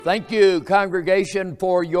Thank you, congregation,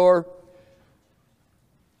 for your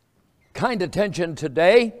kind attention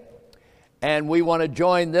today. And we want to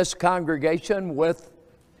join this congregation with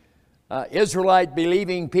Israelite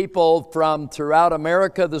believing people from throughout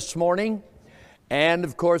America this morning, and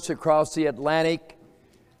of course across the Atlantic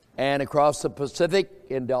and across the Pacific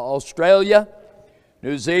into Australia,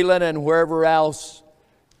 New Zealand, and wherever else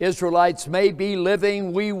Israelites may be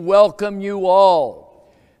living. We welcome you all.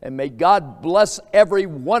 And may God bless every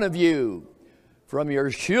one of you from your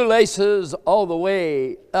shoelaces all the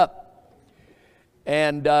way up.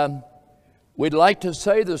 And we'd like to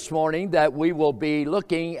say this morning that we will be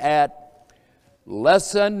looking at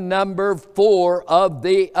lesson number 4 of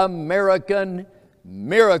the American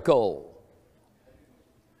Miracle.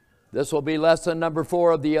 This will be lesson number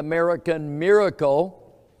 4 of the American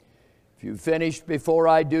Miracle. If you finish before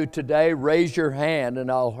I do today, raise your hand and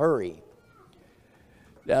I'll hurry.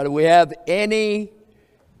 Now, do we have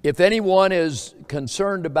if anyone is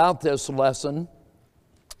concerned about this lesson,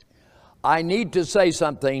 I need to say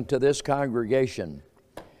something to this congregation.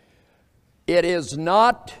 It is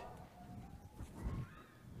not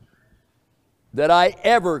that I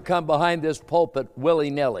ever come behind this pulpit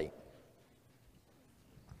willy-nilly.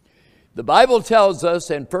 The Bible tells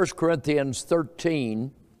us in 1 Corinthians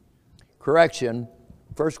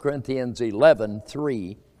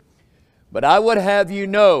 11:3, but I would have you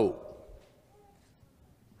know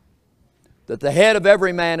that the head of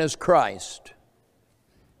every man is Christ.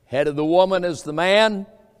 Head of the woman is the man.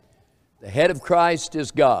 The head of Christ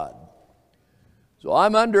is God. So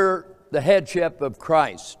I'm under the headship of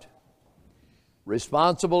Christ,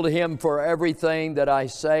 responsible to Him for everything that I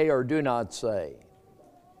say or do not say.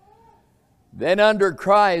 Then under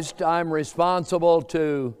Christ, I'm responsible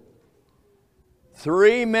to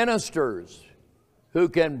 3 ministers who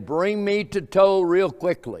can bring me to toe real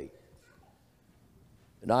quickly.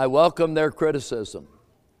 And I welcome their criticism.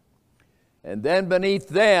 And then beneath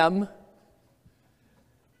them,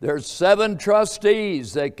 there's 7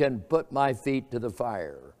 trustees that can put my feet to the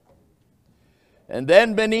fire. And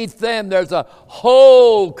then beneath them, there's a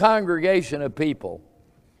whole congregation of people,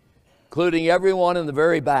 including everyone in the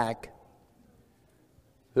very back,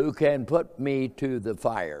 who can put me to the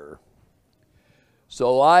fire.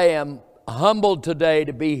 So I am humbled today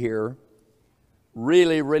to be here,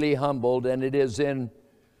 really, really humbled, and it is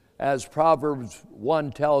as Proverbs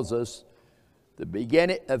 1 tells us,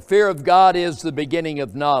 the fear of God is the beginning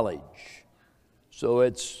of knowledge. So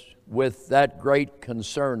it's with that great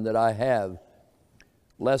concern that I have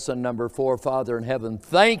lesson number 4. Father in heaven,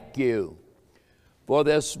 thank you for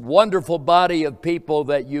this wonderful body of people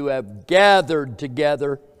that you have gathered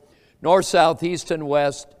together, north, south, east, and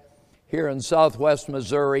west, here in southwest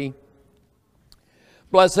Missouri.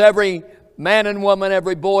 Bless every man and woman,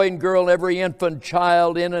 every boy and girl, every infant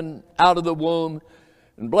child in and out of the womb.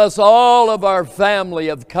 And bless all of our family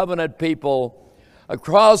of covenant people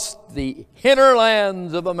across the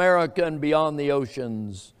hinterlands of America and beyond the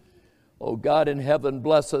oceans. Oh God in heaven,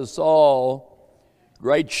 bless us all.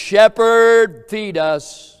 Great Shepherd, feed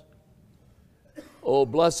us. Oh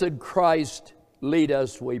blessed Christ, lead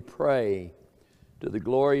us, we pray, to the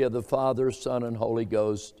glory of the Father, Son, and Holy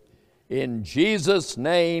Ghost. In Jesus'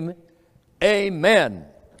 name, amen.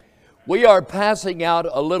 We are passing out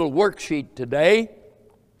a little worksheet today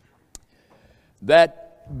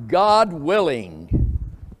that, God willing,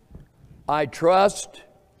 I trust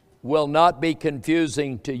will not be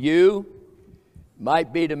confusing to you.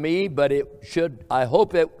 Might be to me, but I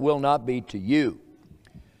hope it will not be to you.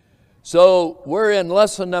 So we're in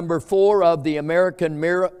lesson number 4 of the American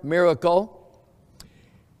Miracle,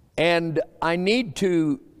 and I need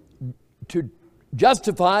to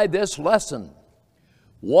justify this lesson.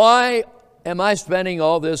 Why am I spending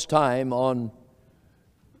all this time on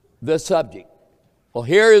this subject? Well,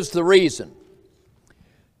 here is the reason.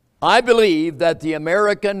 I believe that the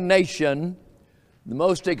American nation, the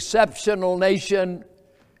most exceptional nation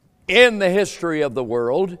in the history of the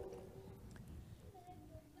world,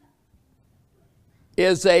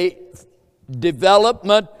 is a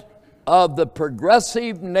development of the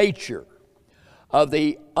progressive nature of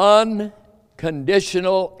the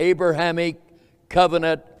unconditional Abrahamic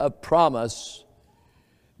covenant of promise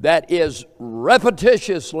that is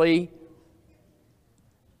repetitiously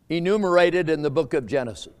enumerated in the book of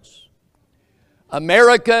Genesis.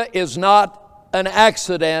 America is not an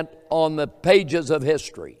accident on the pages of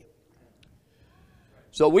history.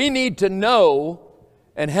 So we need to know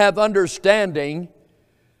and have understanding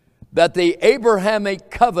that the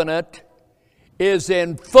Abrahamic covenant is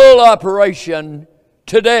in full operation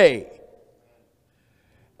today.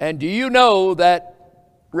 And do you know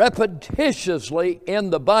that repetitiously in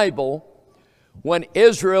the Bible, when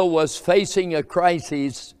Israel was facing a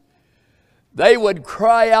crisis, they would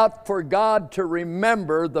cry out for God to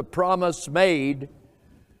remember the promise made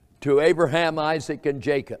to Abraham, Isaac, and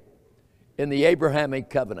Jacob in the Abrahamic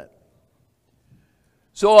covenant.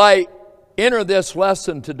 So I enter this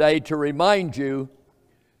lesson today to remind you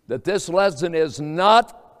that this lesson is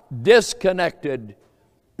not disconnected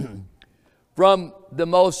from the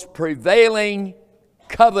most prevailing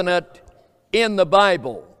covenant in the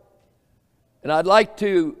Bible. And I'd like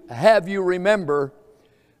to have you remember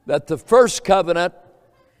that the first covenant,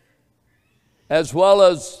 as well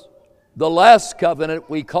as the last covenant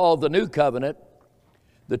we call the New Covenant,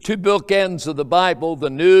 the two bookends of the Bible,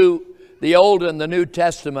 the Old and the New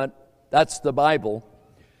Testament, that's the Bible,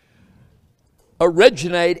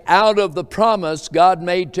 originate out of the promise God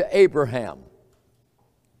made to Abraham.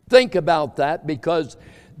 Think about that, because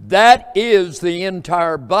that is the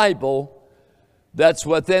entire Bible that's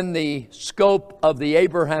within the scope of the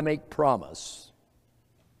Abrahamic promise.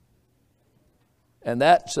 And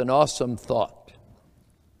that's an awesome thought.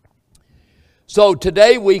 So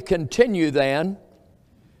today we continue then,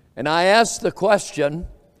 and I ask the question,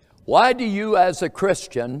 why do you as a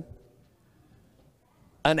Christian,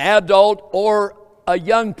 an adult or a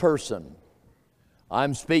young person,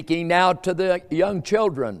 I'm speaking now to the young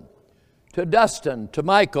children, to Dustin, to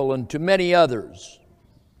Michael, and to many others,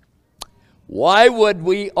 why would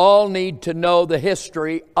we all need to know the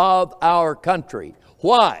history of our country?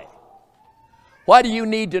 Why? Why do you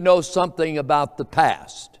need to know something about the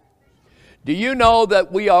past? Do you know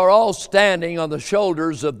that we are all standing on the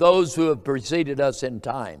shoulders of those who have preceded us in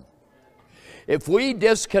time? If we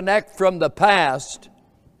disconnect from the past,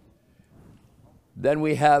 then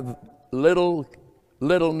we have little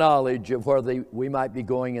knowledge of where we might be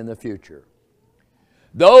going in the future.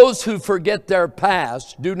 Those who forget their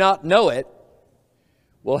past, do not know it,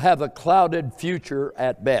 will have a clouded future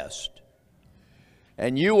at best.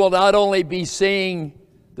 And you will not only be seeing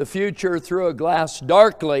the future through a glass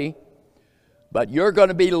darkly, but you're going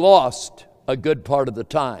to be lost a good part of the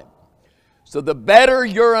time. So the better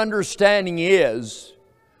your understanding is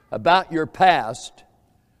about your past,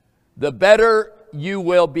 the better you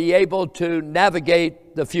will be able to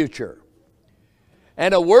navigate the future.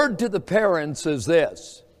 And a word to the parents is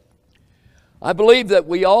this. I believe that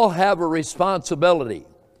we all have a responsibility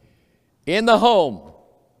in the home.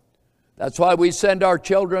 That's why we send our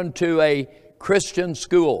children to a Christian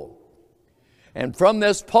school. And from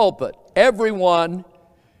this pulpit, everyone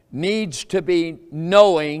needs to be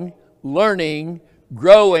knowing, learning,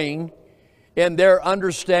 growing in their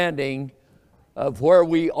understanding of where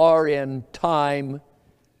we are in time,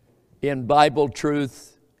 in Bible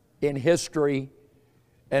truth, in history,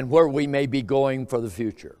 and where we may be going for the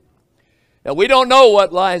future. Now, we don't know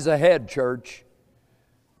what lies ahead, church,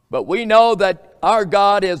 but we know that our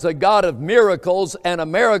God is a God of miracles, and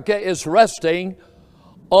America is resting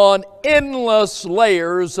on endless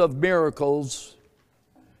layers of miracles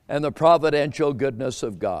and the providential goodness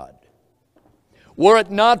of God. Were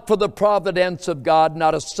it not for the providence of God,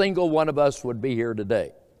 not a single one of us would be here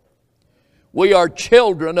today. We are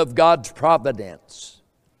children of God's providence.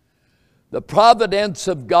 The providence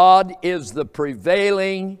of God is the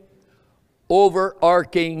prevailing,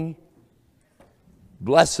 overarching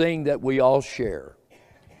blessing that we all share.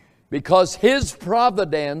 Because His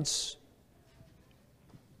providence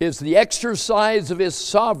is the exercise of His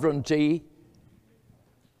sovereignty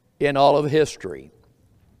in all of history.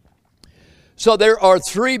 So there are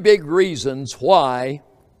three big reasons why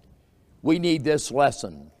we need this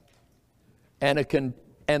lesson and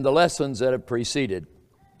the lessons that have preceded.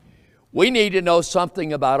 We need to know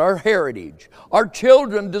something about our heritage. Our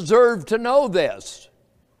children deserve to know this.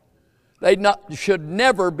 We should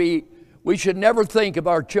never think of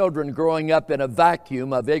our children growing up in a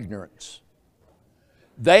vacuum of ignorance.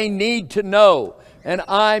 They need to know. And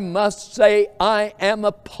I must say, I am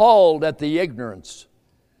appalled at the ignorance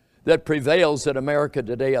that prevails in America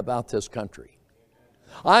today about this country.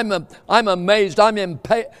 I'm amazed.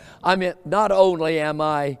 Not only am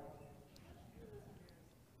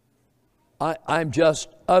I'm just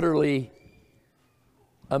utterly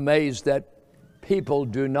amazed that people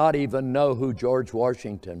do not even know who George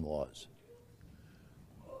Washington was.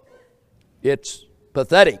 It's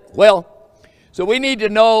pathetic. Well, so we need to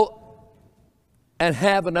know and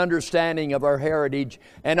have an understanding of our heritage.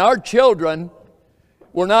 And our children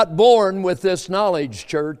were not born with this knowledge,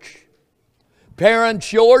 church.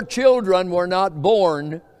 Parents, your children were not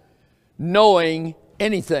born knowing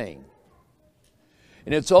anything.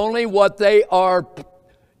 And it's only what they are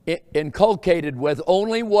inculcated with,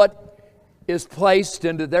 only what is placed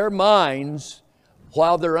into their minds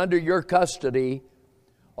while they're under your custody?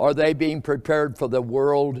 Are they being prepared for the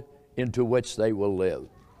world into which they will live?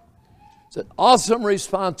 It's an awesome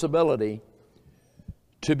responsibility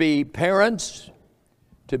to be parents,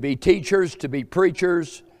 to be teachers, to be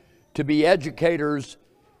preachers, to be educators,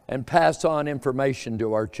 and pass on information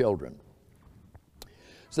to our children.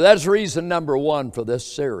 So that's reason number one for this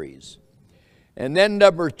series. And then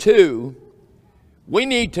number two, we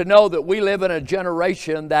need to know that we live in a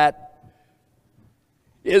generation that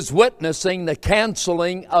is witnessing the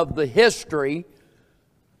canceling of the history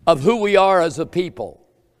of who we are as a people.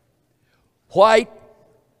 White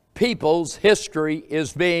people's history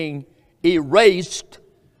is being erased,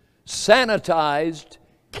 sanitized,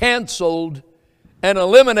 canceled, and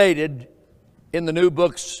eliminated in the new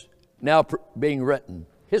books now being written,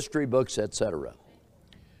 history books, etc.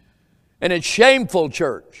 And it's shameful,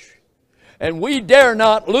 church. And we dare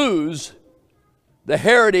not lose the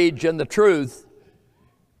heritage and the truth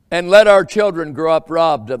and let our children grow up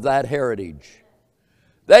robbed of that heritage.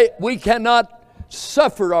 We cannot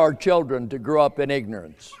suffer our children to grow up in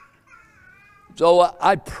ignorance. So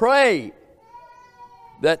I pray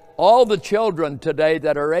that all the children today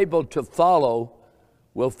that are able to follow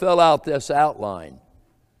will fill out this outline.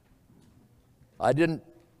 I didn't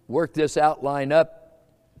work this outline up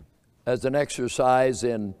as an exercise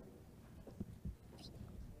in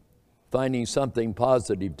finding something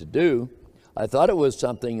positive to do. I thought it was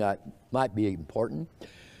something that might be important.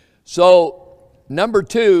 So, number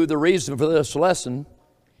two, the reason for this lesson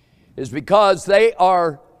is because they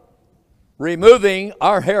are removing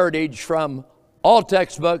our heritage from all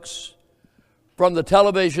textbooks, from the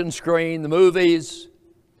television screen, the movies,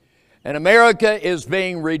 and America is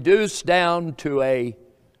being reduced down to a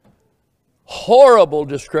horrible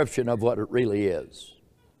description of what it really is.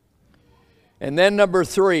 And then number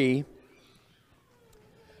three,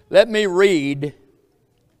 let me read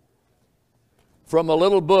from a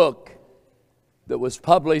little book that was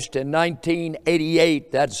published in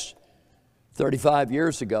 1988. That's 35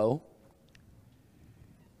 years ago.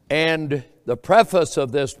 And the preface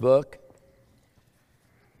of this book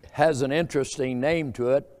has an interesting name to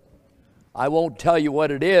it. I won't tell you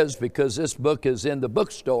what it is because this book is in the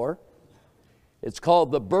bookstore. It's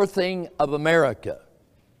called The Birthing of America.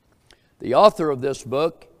 The author of this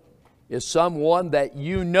book is someone that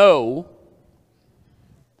you know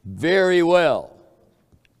very well.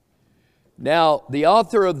 Now, the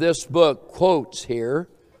author of this book quotes here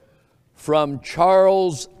from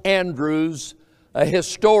Charles Andrews, a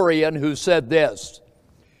historian who said this.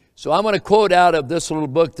 So I'm going to quote out of this little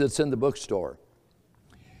book that's in the bookstore.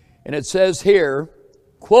 And it says here,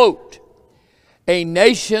 quote, "A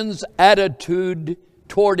nation's attitude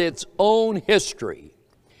toward its own history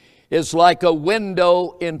is like a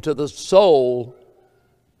window into the soul,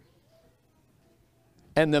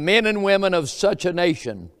 and the men and women of such a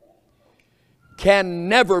nation can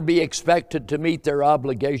never be expected to meet their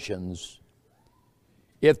obligations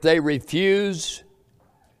if they refuse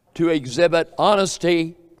to exhibit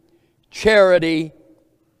honesty, charity,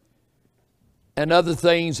 and other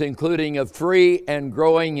things, including a free and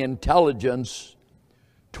growing intelligence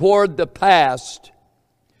toward the past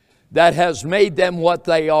that has made them what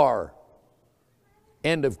they are."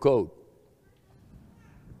 End of quote.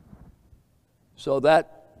 So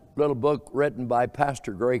that little book written by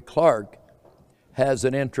Pastor Gray Clark has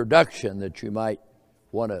an introduction that you might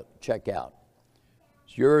want to check out.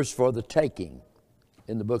 It's yours for the taking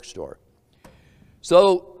in the bookstore.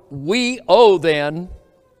 So we owe then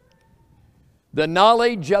the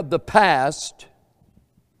knowledge of the past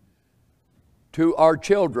to our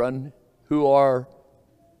children who are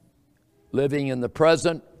living in the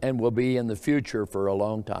present and will be in the future for a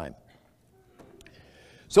long time.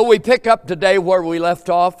 So we pick up today where we left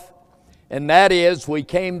off, and that is we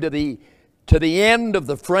came to the end of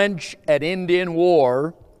the French and Indian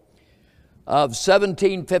War of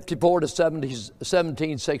 1754 to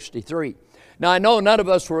 1763. Now I know none of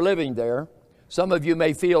us were living there. Some of you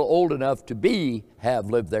may feel old enough to have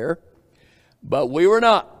lived there, but we were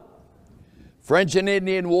not. French and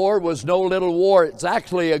Indian War was no little war. It's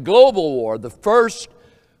actually a global war. The first,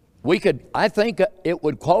 I think it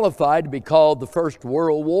would qualify to be called the First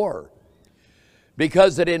World War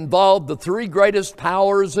because it involved the three greatest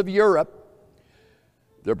powers of Europe,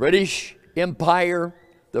 the British Empire,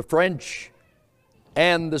 the French,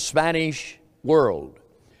 and the Spanish world.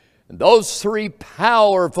 And those three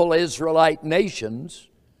powerful Israelite nations,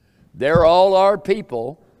 they're all our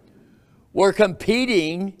people, were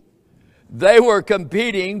competing. They were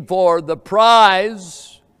competing for the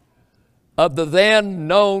prize of the then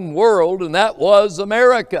known world, and that was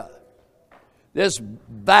America. this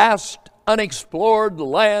vast, unexplored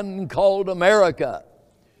land called America,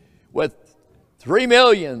 with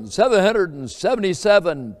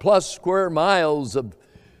 3,777,000 plus square miles of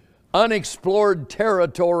unexplored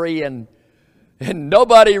territory, and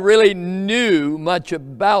nobody really knew much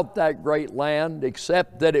about that great land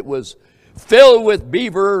except that it was filled with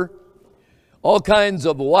beaver, all kinds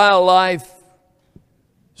of wildlife.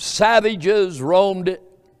 Savages roamed it.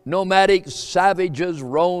 Nomadic savages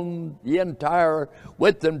roamed the entire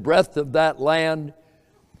width and breadth of that land.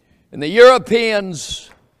 And the Europeans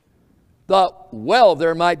thought, well,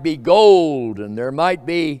 there might be gold and there might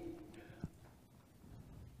be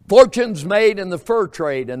fortunes made in the fur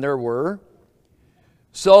trade, and there were.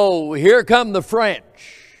 So here come the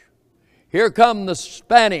French, here come the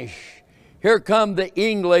Spanish, here come the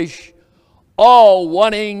English, all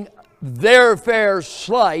wanting their fair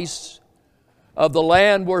slice of the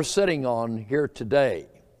land we're sitting on here today.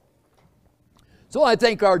 So I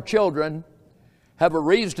think our children have a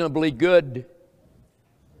reasonably good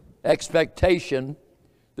expectation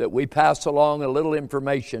that we pass along a little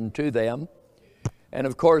information to them. And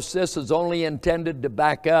of course, this is only intended to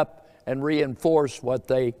back up and reinforce what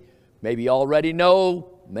they maybe already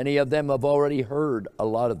know. Many of them have already heard a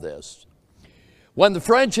lot of this. When the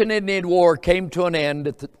French and Indian War came to an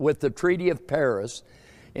end with the Treaty of Paris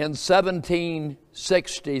in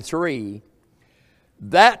 1763,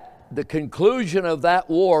 the conclusion of that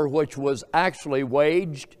war, which was actually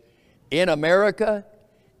waged in America,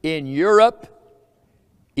 in Europe,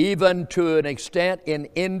 even to an extent in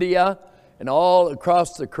India and all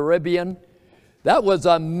across the Caribbean, that was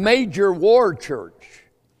a major war, church.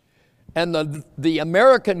 And the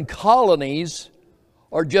American colonies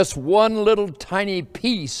are just one little tiny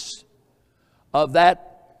piece of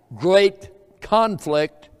that great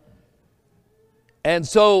conflict. And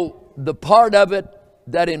so the part of it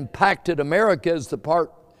that impacted America is the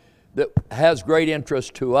part that has great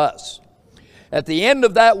interest to us. At the end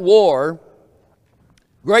of that war,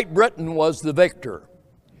 Great Britain was the victor.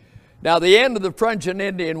 Now, the end of the French and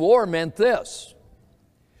Indian War meant this.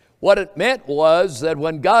 What it meant was that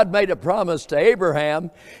when God made a promise to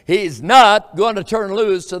Abraham, He's not going to turn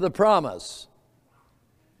loose of the promise.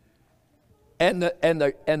 And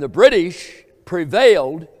the British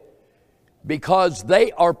prevailed because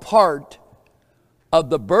they are part of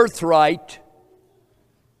the birthright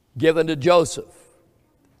given to Joseph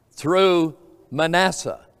through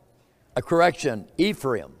Manasseh,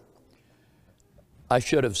 Ephraim, I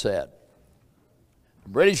should have said. The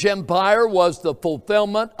British Empire was the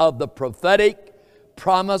fulfillment of the prophetic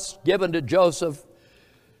promise given to Joseph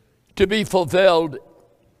to be fulfilled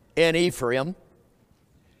in Ephraim.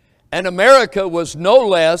 And America was no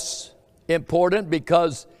less important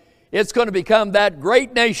because it's going to become that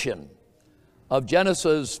great nation of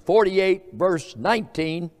Genesis 48, verse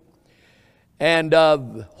 19, and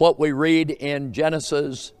of what we read in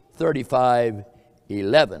Genesis 35,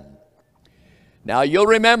 11. Now, you'll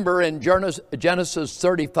remember in Genesis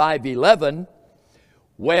 35, 11,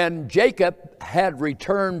 when Jacob had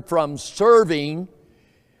returned from serving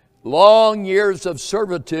long years of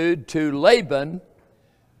servitude to Laban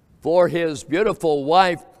for his beautiful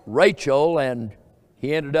wife Rachel, and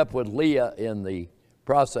he ended up with Leah in the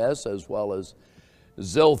process, as well as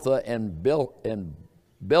Zilpah and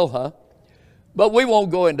Bilhah. But we won't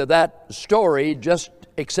go into that story, just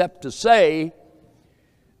except to say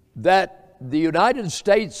that the United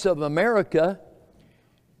States of America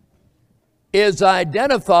is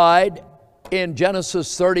identified in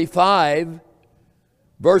Genesis 35,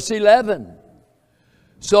 verse 11.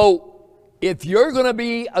 So if you're going to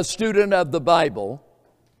be a student of the Bible,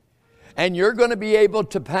 and you're going to be able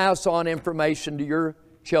to pass on information to your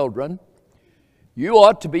children, you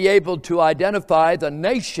ought to be able to identify the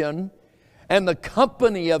nation and the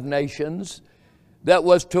company of nations that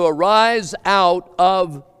was to arise out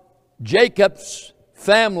of Jacob's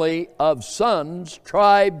family of sons,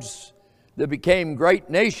 tribes that became great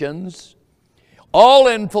nations, all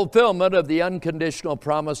in fulfillment of the unconditional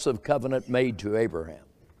promise of covenant made to Abraham.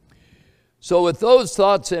 So with those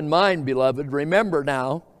thoughts in mind, beloved, remember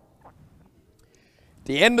now, at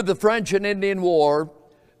the end of the French and Indian War,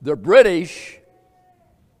 the British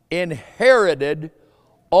inherited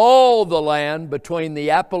all the land between the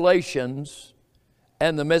Appalachians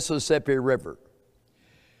and the Mississippi River.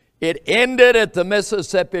 It ended at the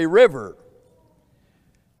Mississippi River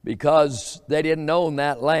because they didn't own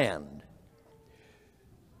that land.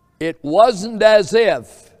 It wasn't as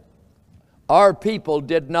if our people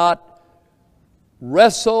did not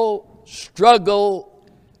wrestle, struggle,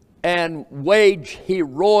 and wage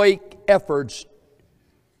heroic efforts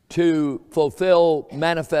to fulfill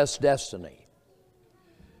manifest destiny.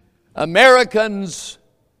 Americans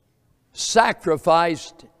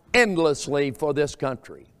sacrificed endlessly for this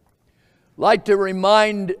country. I'd like to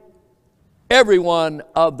remind everyone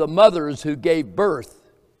of the mothers who gave birth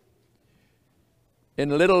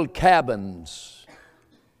in little cabins,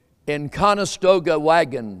 in Conestoga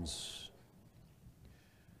wagons.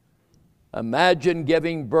 Imagine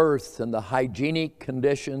giving birth in the hygienic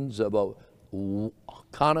conditions of a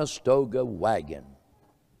Conestoga wagon.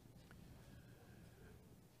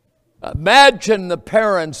 Imagine the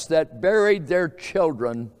parents that buried their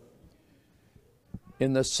children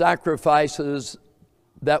in the sacrifices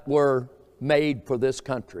that were made for this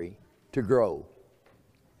country to grow.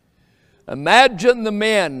 Imagine the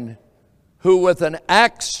men who, with an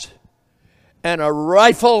axe and a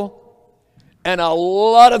rifle and a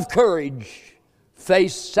lot of courage,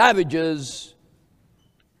 faced savages,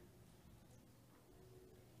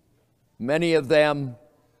 many of them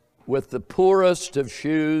with the poorest of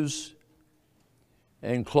shoes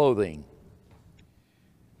and clothing.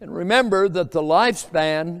 And remember that the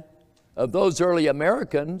lifespan of those early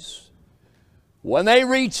Americans, when they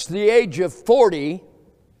reached the age of 40,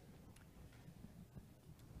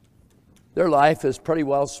 their life is pretty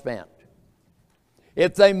well spent.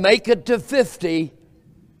 If they make it to 50,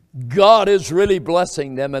 God is really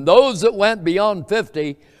blessing them. And those that went beyond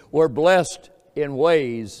 50 were blessed in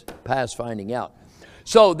ways past finding out.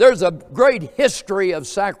 So there's a great history of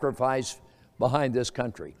sacrifice behind this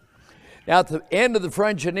country. Now, at the end of the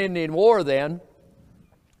French and Indian War then,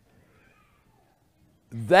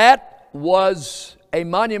 that was a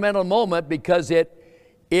monumental moment because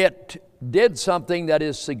it did something that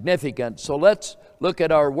is significant. So let's look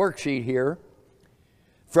at our worksheet here.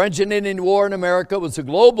 French and Indian War in America was a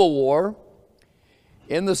global war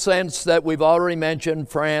in the sense that we've already mentioned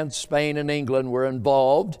France, Spain, and England were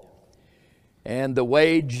involved. And the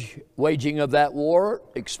waging of that war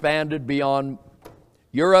expanded beyond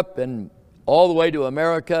Europe and all the way to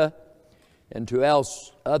America and to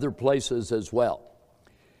other places as well.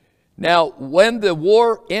 Now, when the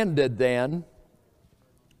war ended then,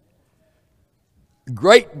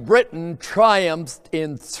 Great Britain triumphed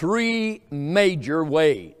in three major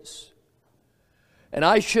ways. And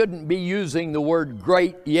I shouldn't be using the word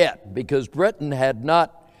great yet because Britain had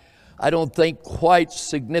not, I don't think, quite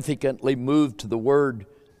significantly moved to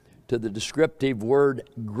the descriptive word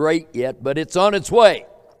great yet, but it's on its way.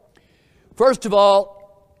 First of all,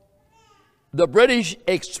 the British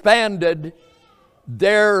expanded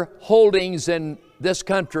their holdings in this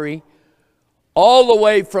country all the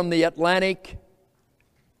way from the Atlantic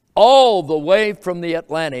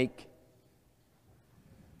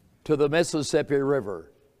to the Mississippi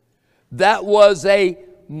River. That was a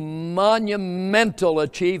monumental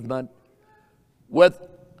achievement with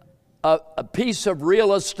a piece of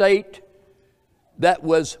real estate that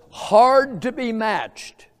was hard to be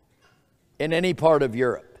matched in any part of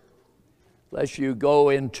Europe, unless you go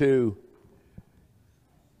into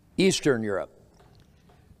Eastern Europe.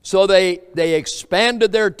 So they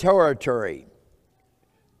expanded their territory.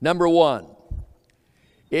 Number one,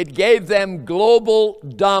 it gave them global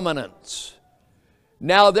dominance.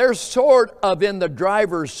 Now they're sort of in the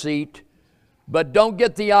driver's seat, but don't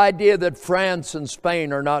get the idea that France and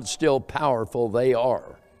Spain are not still powerful. They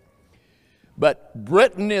are. But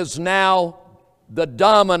Britain is now the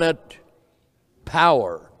dominant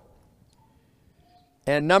power.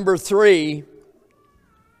 And number three,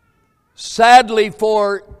 sadly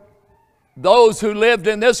for those who lived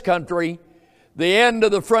in this country, the end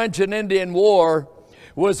of the French and Indian War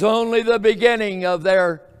was only the beginning of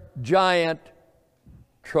their giant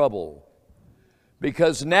trouble.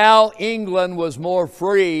 Because now England was more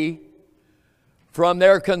free from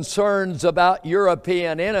their concerns about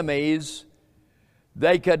European enemies.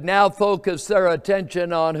 They could now focus their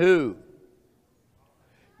attention on who?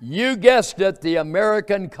 You guessed it, the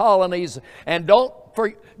American colonies. And don't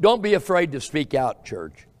be afraid to speak out,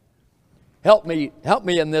 church. Help me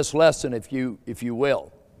in this lesson if you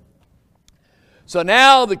will. So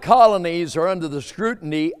now the colonies are under the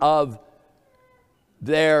scrutiny of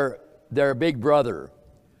their big brother.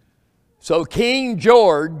 So King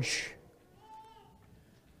George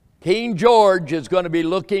is going to be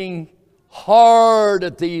looking hard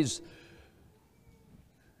at these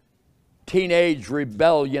teenage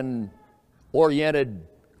rebellion-oriented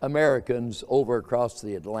Americans over across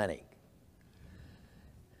the Atlantic.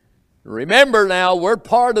 Remember now, we're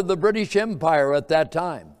part of the British Empire at that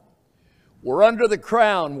time. We're under the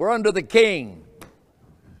crown. We're under the king.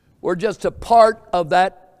 We're just a part of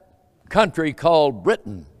that country called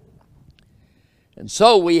Britain. And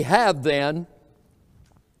so we have then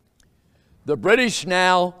the British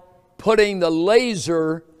now putting the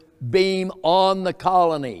laser beam on the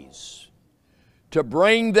colonies to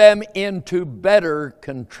bring them into better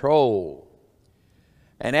control.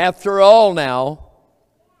 And after all now,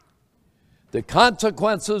 the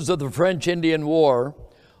consequences of the French Indian War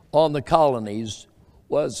on the colonies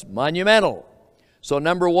was monumental. So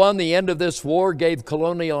number one, the end of this war gave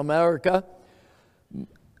colonial America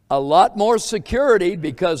a lot more security,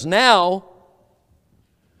 because now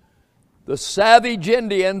the savage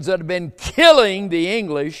Indians that had been killing the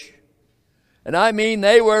English, and I mean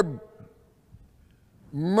they were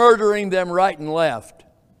murdering them right and left.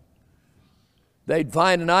 They'd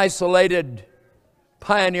find an isolated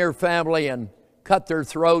pioneer family and cut their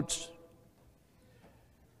throats.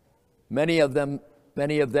 Many of them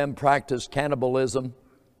practiced cannibalism.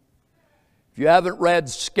 If you haven't read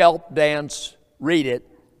Scalp Dance, read it.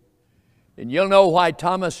 And you'll know why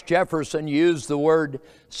Thomas Jefferson used the word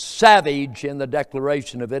savage in the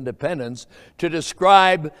Declaration of Independence to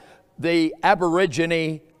describe the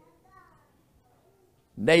Aborigine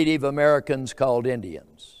Native Americans called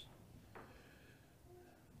Indians.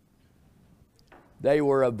 They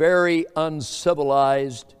were a very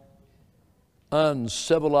uncivilized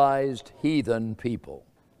heathen people.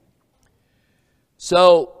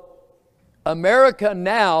 So America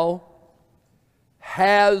now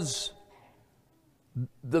has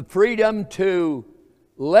the freedom to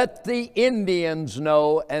let the Indians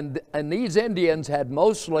know, and these Indians had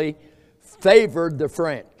mostly favored the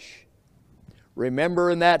French.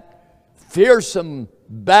 Remember in that fearsome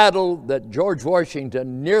battle that George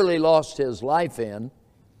Washington nearly lost his life in,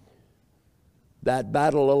 that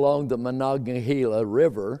battle along the Monongahela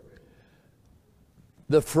River,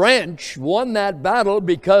 the French won that battle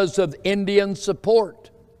because of Indian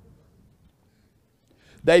support.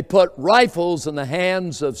 They put rifles in the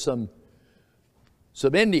hands of some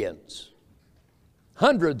Indians,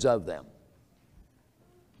 hundreds of them.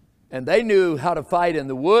 And they knew how to fight in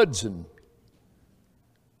the woods, and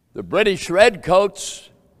the British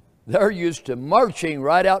redcoats, they're used to marching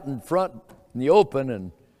right out in front in the open,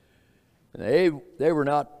 and they were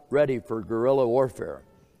not ready for guerrilla warfare.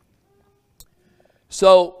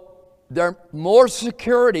 So more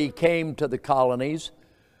security came to the colonies.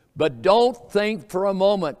 But don't think for a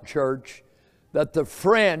moment, church, that the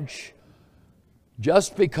French,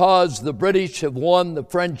 just because the British have won the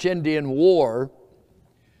French Indian War,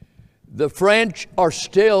 the French are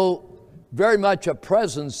still very much a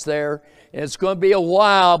presence there, and it's going to be a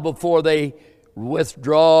while before they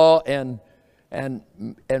withdraw and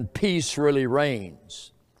peace really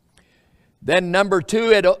reigns. Then number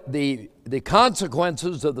two, the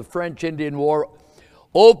consequences of the French Indian War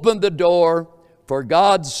opened the door for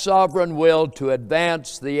God's sovereign will to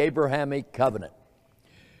advance the Abrahamic covenant.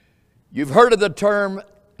 You've heard of the term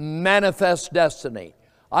manifest destiny.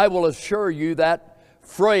 I will assure you that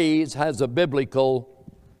phrase has a biblical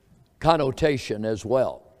connotation as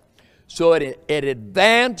well. So it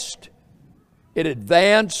advanced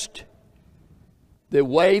the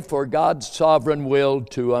way for God's sovereign will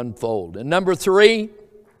to unfold. And number three,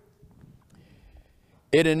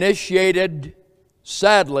 it initiated,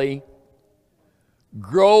 sadly,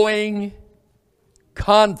 growing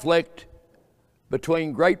conflict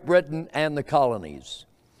between Great Britain and the colonies.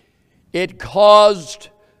 It caused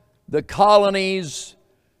the colonies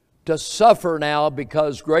to suffer now,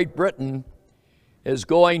 because Great Britain is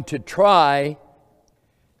going to try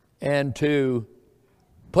and to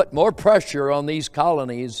put more pressure on these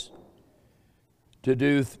colonies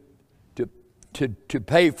to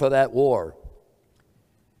pay for that war.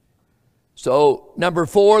 So, number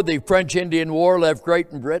four, the French Indian War left Great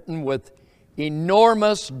Britain with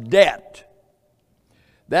enormous debt.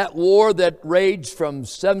 That war that raged from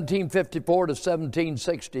 1754 to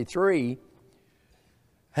 1763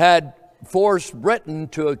 had forced Britain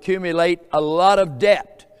to accumulate a lot of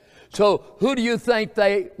debt. So, who do you think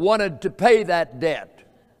they wanted to pay that debt?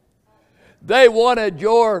 They wanted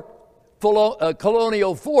your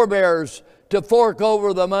colonial forebears to fork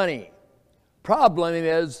over the money. Problem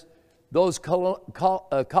is, those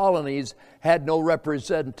colonies had no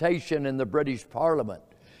representation in the British Parliament.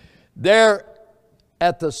 There's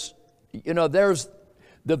the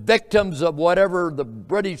victims of whatever the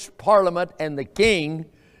British Parliament and the King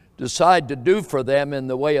decide to do for them in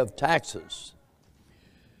the way of taxes.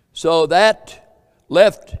 So that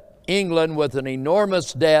left England with an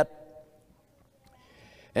enormous debt,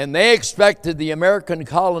 and they expected the American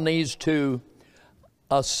colonies to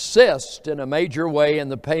assist in a major way in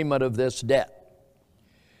the payment of this debt.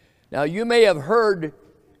 Now, you may have heard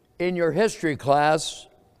in your history class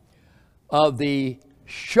of the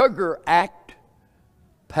Sugar Act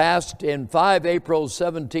passed in 5 April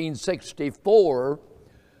 1764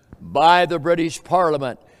 by the British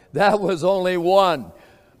Parliament. That was only one,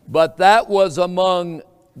 but that was among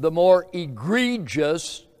the more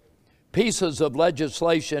egregious pieces of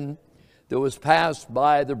legislation that was passed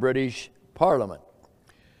by the British Parliament.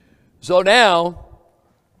 So now,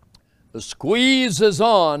 the squeeze is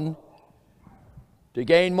on to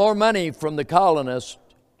gain more money from the colonists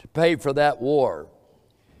to pay for that war.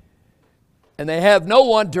 And they have no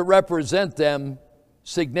one to represent them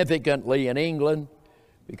significantly in England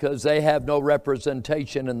because they have no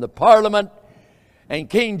representation in the Parliament. And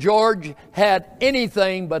King George had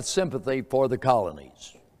anything but sympathy for the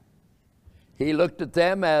colonies. He looked at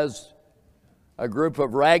them as a group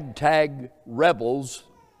of ragtag rebels,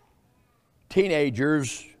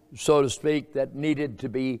 teenagers, so to speak, that needed to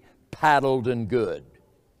be paddled and good.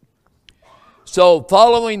 So,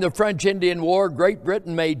 following the French Indian War, Great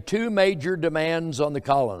Britain made two major demands on the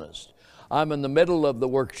colonists. I'm in the middle of the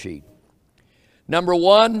worksheet. Number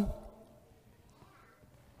one,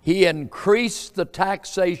 he increased the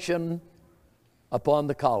taxation upon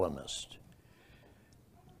the colonists.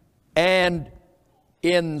 And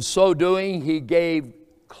in so doing, he gave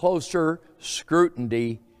closer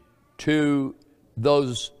scrutiny to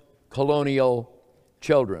those colonial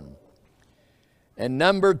children. And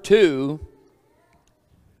number two,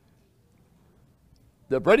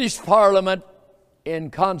 the British Parliament, in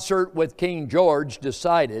concert with King George,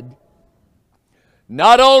 decided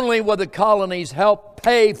not only will the colonies help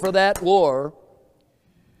pay for that war,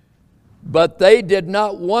 but they did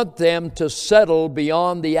not want them to settle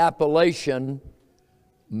beyond the Appalachian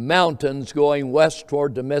Mountains going west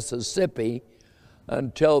toward the Mississippi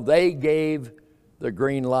until they gave the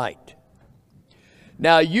green light.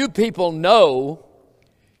 Now, you people know,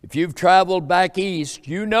 if you've traveled back east,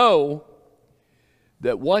 you know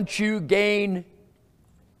that once you gain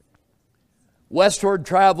westward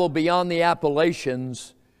travel beyond the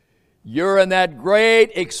Appalachians, you're in that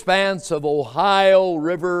great expanse of Ohio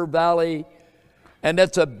River Valley, and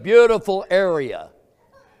it's a beautiful area.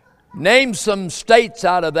 Name some states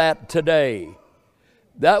out of that today.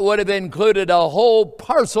 That would have included a whole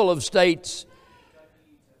parcel of states.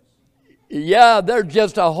 Yeah, there's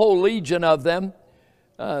just a whole legion of them.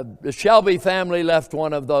 The Shelby family left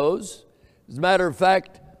one of those. As a matter of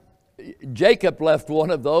fact, Jacob left one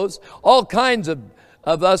of those. All kinds of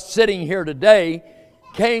us sitting here today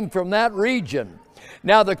came from that region.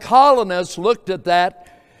 Now, the colonists looked at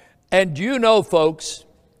that, and you know, folks,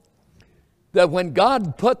 that when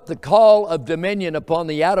God put the call of dominion upon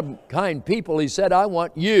the Adamkind people, He said, I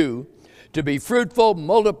want you to be fruitful,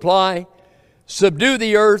 multiply, subdue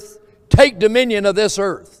the earth, take dominion of this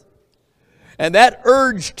earth. And that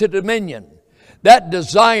urge to dominion, that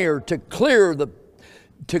desire to clear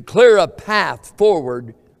a path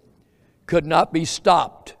forward, could not be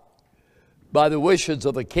stopped by the wishes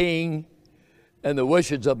of a king and the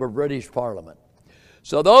wishes of a British Parliament.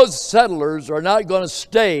 So those settlers are not going to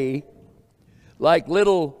stay like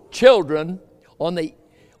little children on the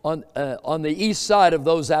east side of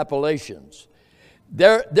those Appalachians.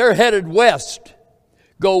 They're headed west.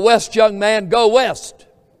 Go west, young man, go west.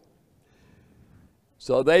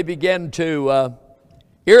 So they began to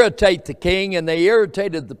irritate the king, and they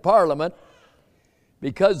irritated the Parliament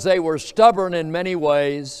because they were stubborn in many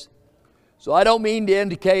ways. So I don't mean to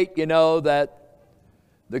indicate, that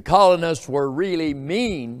the colonists were really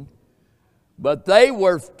mean, but they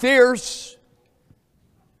were fierce,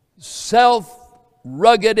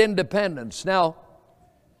 rugged independents. Now,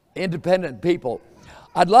 independent people.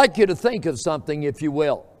 I'd like you to think of something, if you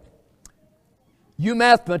will. You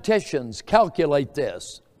mathematicians, calculate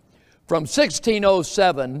this. From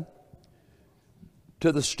 1607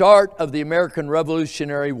 to the start of the American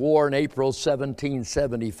Revolutionary War in April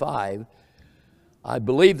 1775, I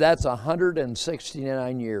believe that's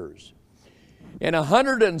 169 years. In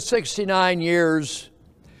 169 years,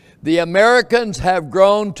 the Americans have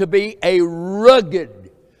grown to be a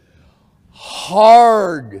rugged,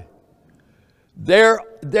 hard. They're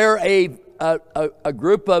a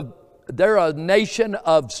nation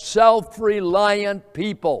of self-reliant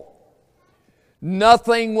people.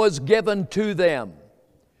 Nothing was given to them.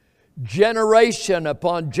 Generation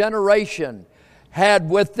upon generation had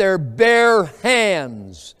with their bare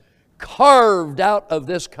hands carved out of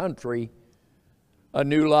this country a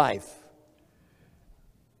new life.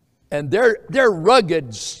 And their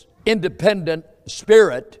rugged, independent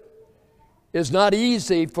spirit is not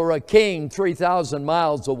easy for a king 3,000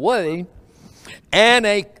 miles away and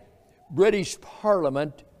a British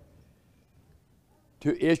Parliament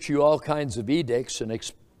to issue all kinds of edicts and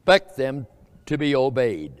expect them to be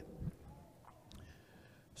obeyed.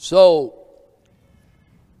 So,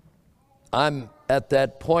 I'm at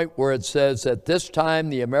that point where it says, at this time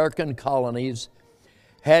the American colonies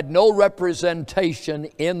had no representation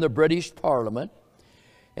in the British Parliament,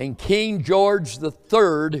 and King George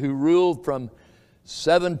III, who ruled from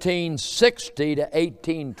 1760 to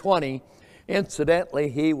 1820, incidentally,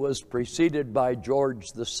 he was preceded by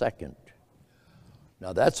George II.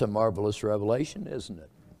 Now that's a marvelous revelation, isn't it?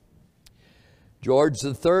 George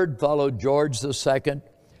III followed George II,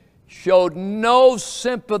 showed no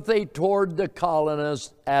sympathy toward the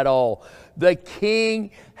colonists at all. The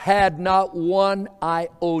king had not one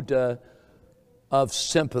iota of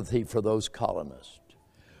sympathy for those colonists.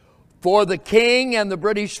 For the king and the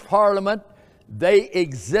British Parliament, they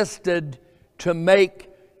existed to make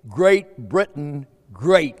Great Britain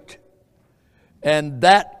great. And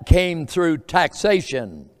that came through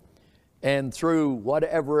taxation and through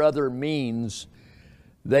whatever other means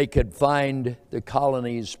they could find the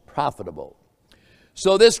colonies profitable.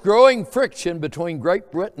 So this growing friction between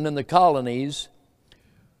Great Britain and the colonies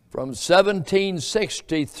from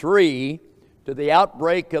 1763 to the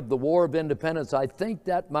outbreak of the War of Independence, I think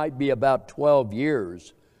that might be about 12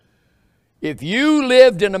 years. If you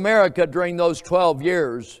lived in America during those 12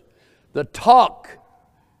 years, the talk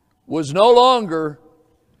was no longer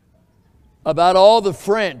about all the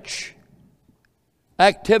French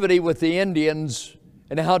activity with the Indians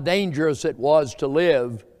and how dangerous it was to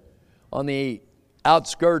live on the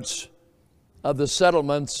outskirts of the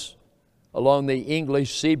settlements along the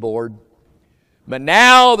English seaboard. But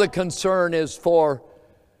now the concern is for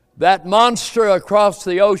that monster across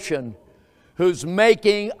the ocean who's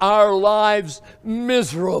making our lives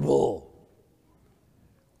miserable.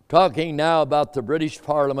 Talking now about the British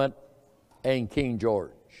Parliament and King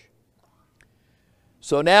George.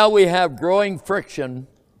 So now we have growing friction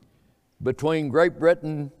between Great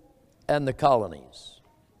Britain and the colonies.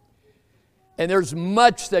 And there's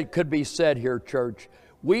much that could be said here, church.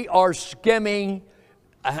 We are skimming.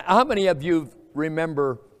 How many of you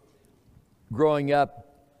remember growing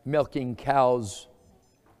up milking cows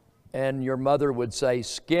and your mother would say,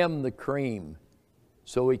 skim the cream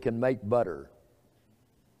so we can make butter?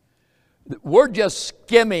 We're just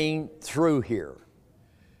skimming through here.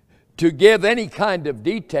 To give any kind of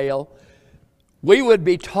detail, we would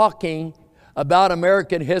be talking about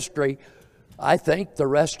American history, I think, the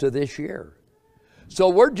rest of this year. So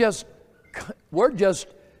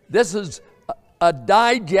this is a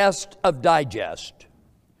digest of digest.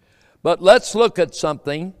 But let's look at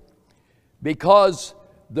something, because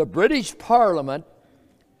the British Parliament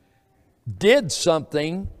did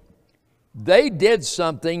something. They did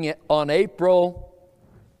something on April,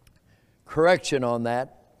 correction on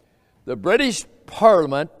that. The British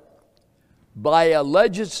Parliament, by a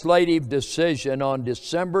legislative decision on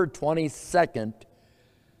December 22nd,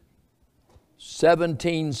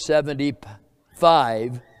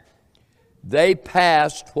 1775, they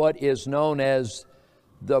passed what is known as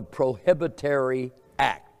the Prohibitory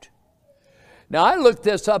Act. Now, I looked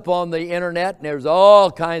this up on the internet, and there's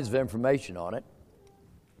all kinds of information on it.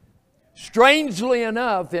 Strangely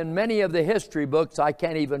enough, in many of the history books, I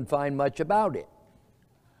can't even find much about it.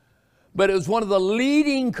 But it was one of the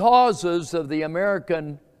leading causes of the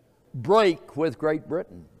American break with Great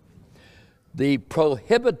Britain. The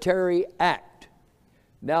Prohibitory Act.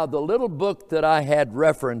 Now, the little book that I had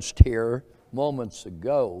referenced here moments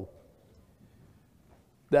ago,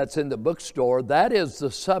 that's in the bookstore, that is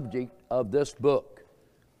the subject of this book.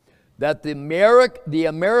 That the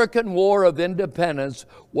American War of Independence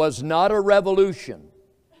was not a revolution,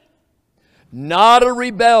 not a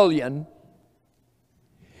rebellion.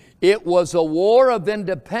 It was a war of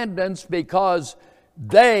independence because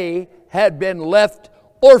they had been left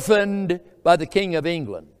orphaned by the King of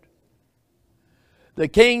England. The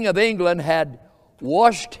King of England had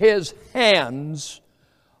washed his hands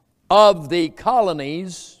of the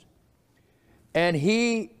colonies, and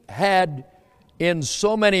he had, in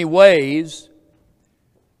so many ways,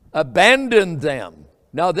 abandoned them.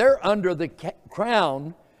 Now they're under the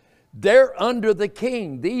crown, they're under the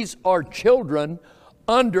king. These are children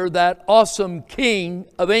under that awesome King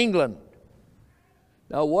of England.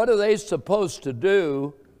 Now, what are they supposed to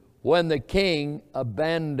do when the king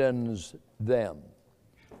abandons them?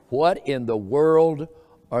 What in the world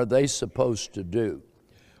are they supposed to do?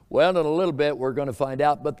 Well, in a little bit we're going to find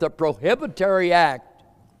out. But the Prohibitory Act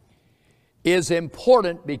is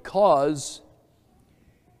important because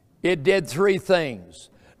it did three things.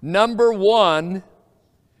 Number one,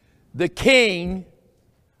 the king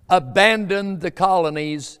abandoned the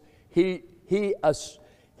colonies. He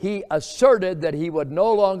asserted that he would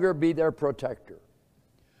no longer be their protector.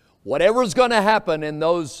 Whatever's going to happen in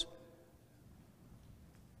those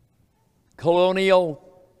colonial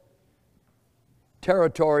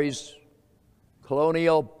territories,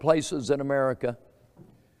 colonial places in America.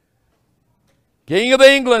 King of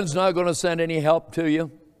England's not going to send any help to you,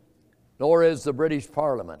 nor is the British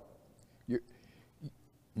Parliament.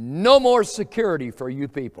 No more security for you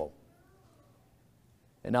people.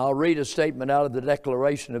 And I'll read a statement out of the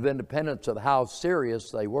Declaration of Independence of how serious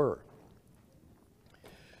they were.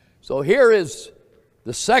 So here is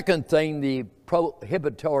the second thing the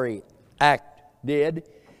Prohibitory Act did.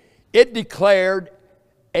 It declared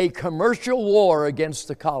a commercial war against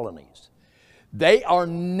the colonies. They are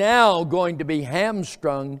now going to be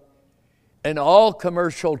hamstrung in all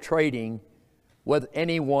commercial trading with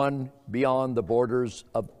anyone beyond the borders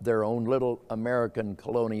of their own little American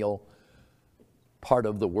colonial part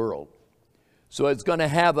of the world. So it's going to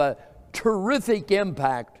have a terrific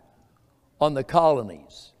impact on the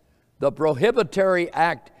colonies. The Prohibitory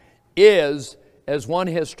Act is, as one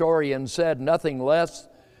historian said, nothing less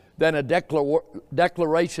than a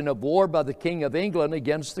declaration of war by the King of England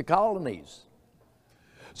against the colonies.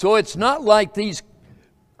 So it's not like these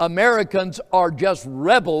Americans are just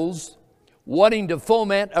rebels wanting to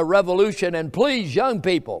foment a revolution. And please, young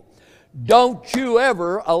people, don't you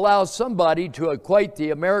ever allow somebody to equate the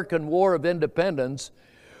American War of Independence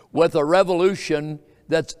with a revolution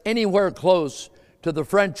that's anywhere close to the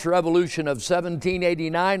French Revolution of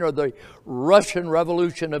 1789 or the Russian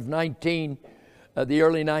Revolution of the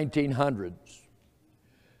early 1900s.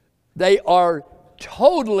 They are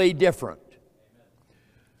totally different.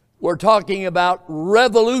 We're talking about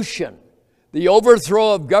revolution, the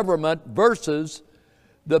overthrow of government versus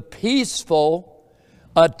the peaceful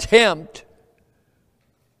attempt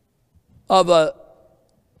of a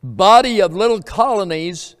body of little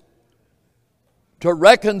colonies to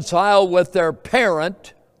reconcile with their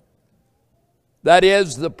parent, that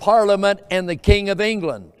is, the Parliament and the King of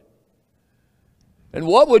England. And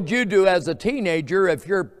what would you do as a teenager if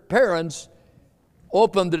your parents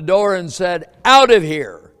opened the door and said, "Out of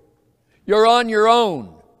here, you're on your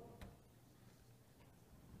own"?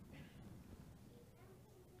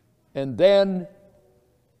 And then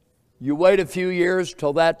you wait a few years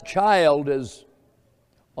till that child is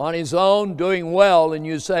on his own, doing well, and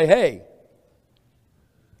you say, "Hey,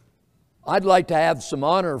 I'd like to have some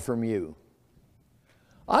honor from you.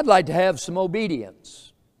 I'd like to have some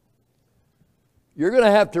obedience." You're going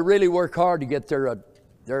to have to really work hard to get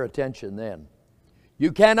their attention then.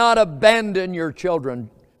 You cannot abandon your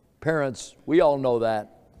children, parents, we all know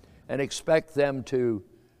that, and expect them to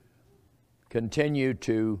continue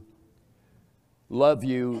to love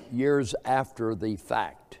you years after the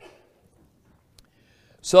fact.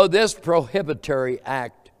 So this Prohibitory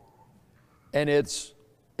Act, and it's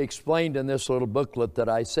explained in this little booklet that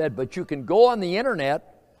I said, but you can go on the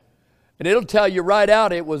internet and it'll tell you right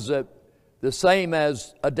out it was the same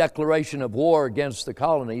as a declaration of war against the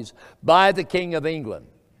colonies by the King of England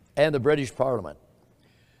and the British Parliament.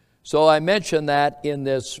 So I mentioned that in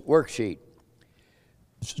this worksheet.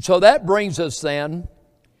 So that brings us then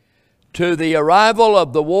to the arrival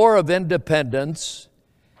of the War of Independence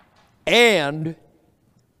and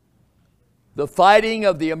the fighting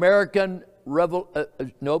of the American I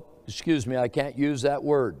can't use that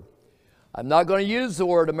word. I'm not going to use the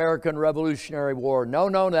word American Revolutionary War.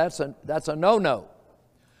 No, that's a no-no.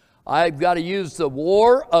 I've got to use the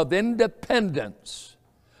War of Independence.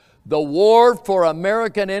 The war for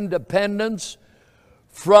American independence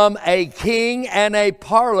from a king and a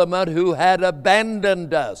parliament who had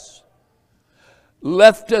abandoned us,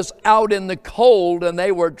 left us out in the cold, and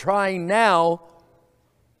they were trying now,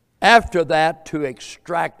 after that, to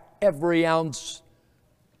extract every ounce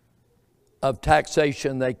of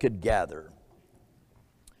taxation they could gather.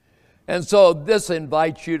 And so this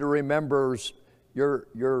invites you to remember your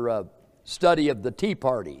study of the Tea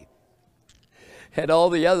Party and all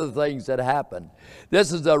the other things that happened.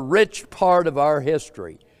 This is a rich part of our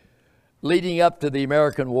history leading up to the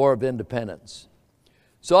American War of Independence.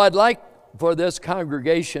 So I'd like for this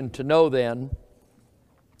congregation to know then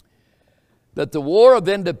that the War of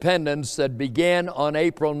Independence that began on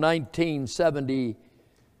April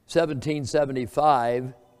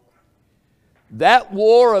 1775, that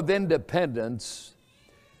War of Independence,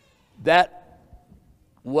 that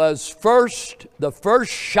was the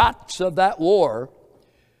first shots of that war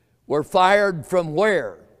were fired from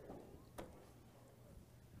where?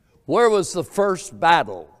 Where was the first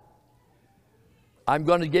battle? I'm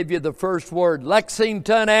going to give you the first word: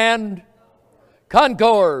 Lexington and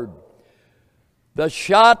Concord. The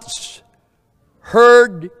shots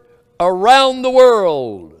heard around the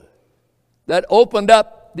world that opened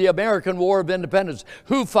up the American War of Independence.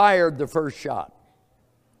 Who fired the first shot?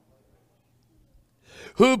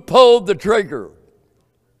 Who pulled the trigger?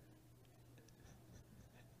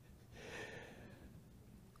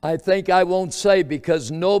 I think I won't say, because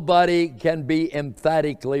nobody can be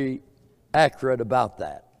emphatically accurate about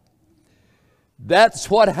that. That's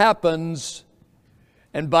what happens.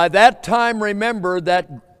 And by that time, remember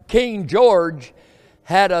that King George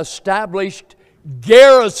had established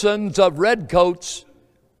garrisons of redcoats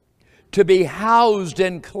to be housed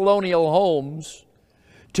in colonial homes,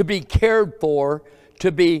 to be cared for,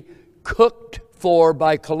 to be cooked for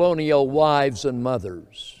by colonial wives and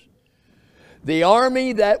mothers. The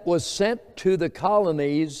army that was sent to the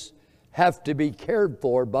colonies have to be cared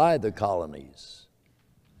for by the colonies.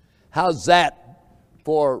 How's that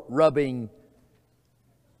for rubbing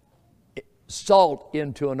salt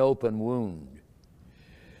into an open wound?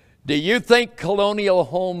 Do you think colonial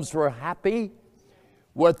homes were happy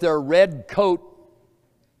with their red coat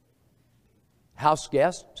house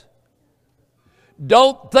guests?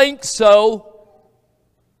 Don't think so.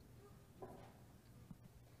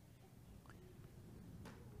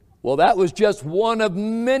 Well, that was just one of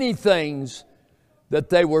many things that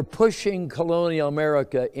they were pushing colonial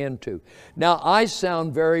America into. Now, I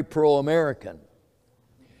sound very pro-American.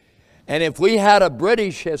 And if we had a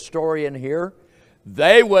British historian here,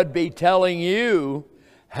 they would be telling you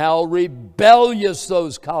how rebellious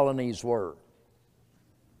those colonies were.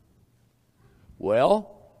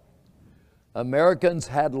 Well, Americans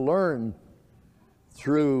had learned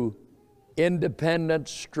through independent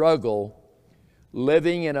struggle,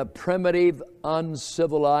 living in a primitive,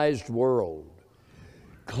 uncivilized world,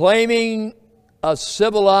 claiming a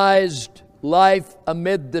civilized life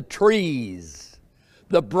amid the trees,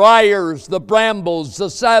 the briars, the brambles, the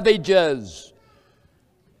savages,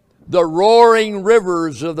 the roaring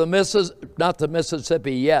rivers of not the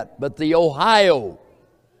Mississippi yet, but the Ohio,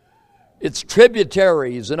 its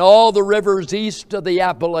tributaries, and all the rivers east of the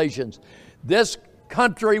Appalachians. This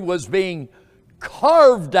country was being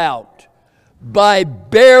carved out by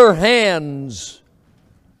bare hands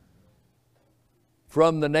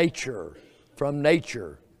from the nature, from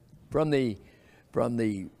the,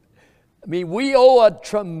 I mean, we owe a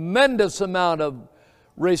tremendous amount of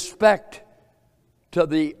respect to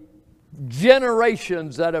the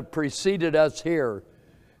generations that have preceded us here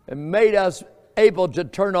and made us able to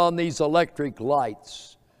turn on these electric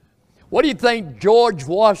lights. What do you think George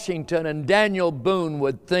Washington and Daniel Boone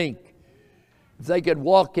would think if they could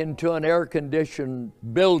walk into an air-conditioned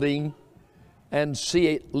building and see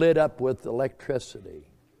it lit up with electricity?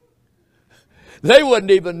 They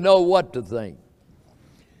wouldn't even know what to think,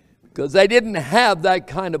 because they didn't have that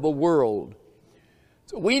kind of a world.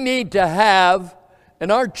 So we need to have,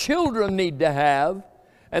 and our children need to have,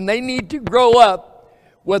 and they need to grow up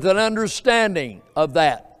with an understanding of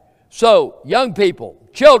that. So, young people,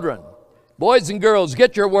 children, boys and girls,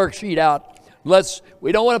 get your worksheet out.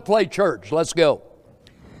 We don't want to play church. Let's go.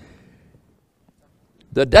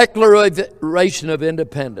 The Declaration of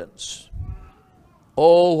Independence.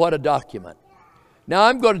 Oh, what a document. Now,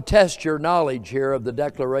 I'm going to test your knowledge here of the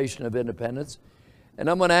Declaration of Independence, and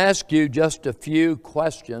I'm going to ask you just a few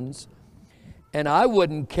questions, and I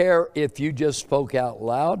wouldn't care if you just spoke out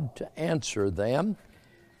loud to answer them.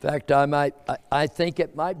 In fact, I think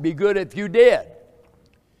it might be good if you did.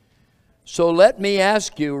 So let me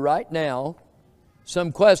ask you right now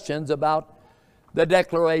some questions about the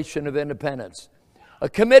Declaration of Independence. A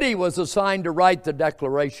committee was assigned to write the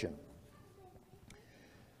Declaration.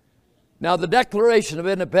 Now, the Declaration of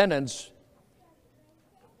Independence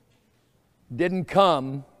didn't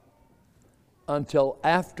come until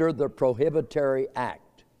after the Prohibitory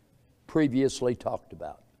Act previously talked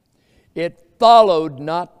about. It followed,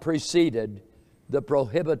 not preceded, the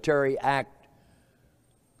Prohibitory Act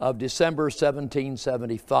of December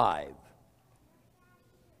 1775.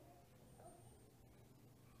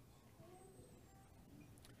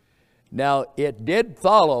 Now, it did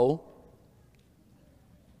follow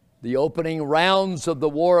the opening rounds of the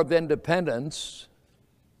War of Independence,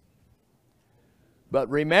 but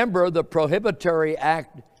remember, the Prohibitory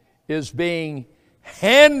Act is being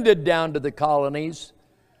handed down to the colonies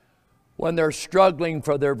when they're struggling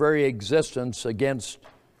for their very existence against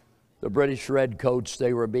the British redcoats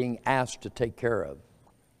they were being asked to take care of.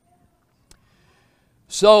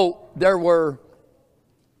 So there were,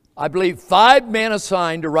 I believe, 5 men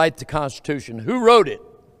assigned to write the Constitution. Who wrote it?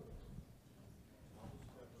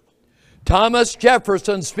 Thomas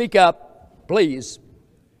Jefferson. Speak up, please.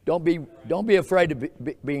 Don't be afraid of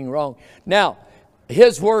being wrong. Now,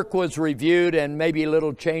 his work was reviewed and maybe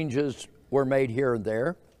little changes were made here and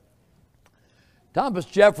there. Thomas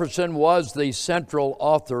Jefferson was the central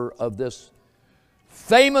author of this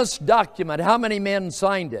famous document. How many men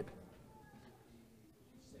signed it?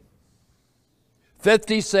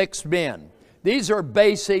 56 men. These are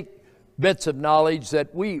basic bits of knowledge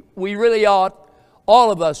that we really ought,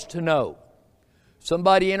 all of us, to know.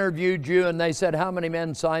 Somebody interviewed you and they said, how many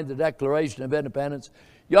men signed the Declaration of Independence?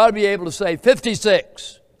 You ought to be able to say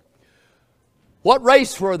 56. What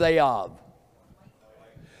race were they of?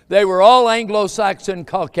 They were all Anglo-Saxon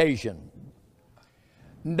Caucasian.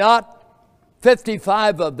 Not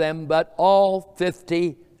 55 of them, but all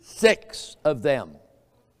 56 of them.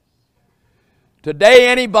 Today,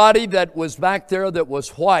 anybody that was back there that was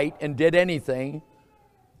white and did anything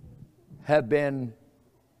have been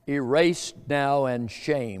erased now and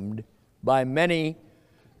shamed by many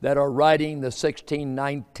that are writing the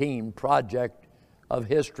 1619 project of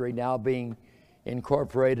history now being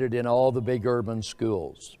incorporated in all the big urban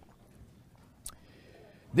schools.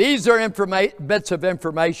 These are bits of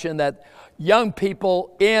information that young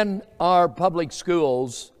people in our public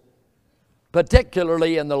schools,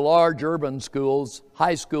 particularly in the large urban schools,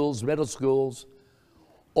 high schools, middle schools,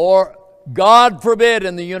 or God forbid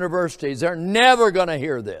in the universities, they're never going to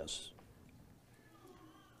hear this.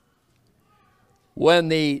 When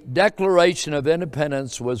the Declaration of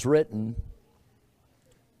Independence was written,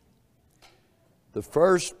 the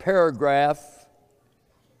first paragraph,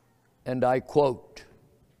 and I quote,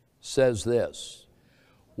 says this: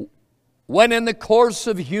 when in the course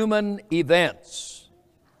of human events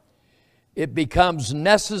it becomes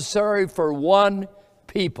necessary for one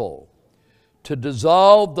people to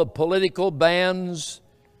dissolve the political bands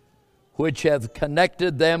which have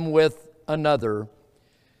connected them with another,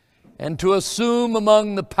 and to assume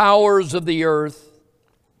among the powers of the earth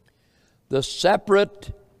the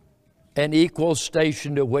separate and equal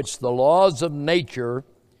station to which the laws of nature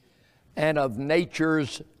and of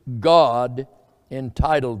nature's God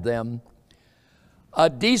entitled them, a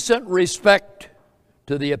decent respect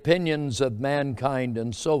to the opinions of mankind,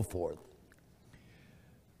 and so forth.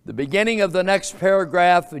 The beginning of the next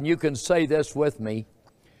paragraph, and you can say this with me: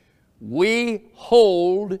 we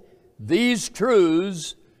hold these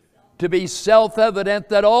truths to be self-evident,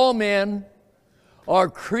 that all men are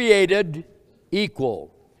created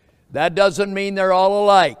equal. That doesn't mean they're all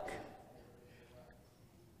alike.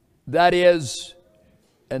 That is,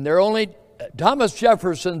 and they're only, Thomas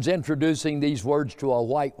Jefferson's introducing these words to a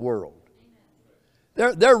white world.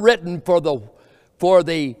 They're written for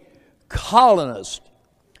the colonists.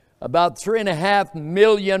 About 3.5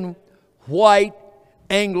 million white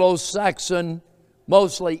Anglo-Saxon,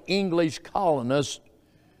 mostly English colonists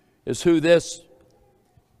is who this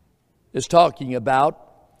is talking about.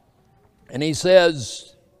 And he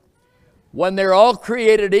says, when they're all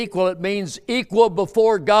created equal, it means equal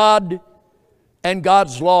before God and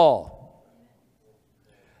God's law.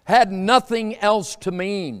 Had nothing else to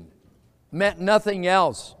mean. Meant nothing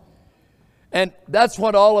else. And that's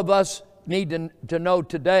what all of us need to know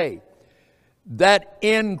today. That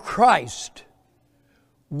in Christ,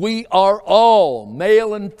 we are all,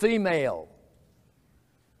 male and female,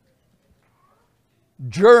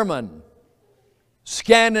 German,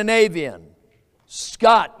 Scandinavian,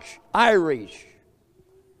 Scotch, Irish,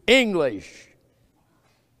 English,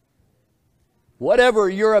 whatever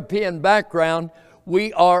European background,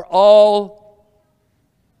 we are all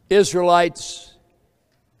Israelites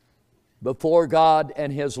before God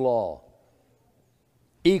and His law.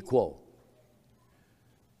 Equal.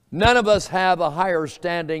 None of us have a higher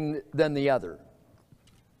standing than the other.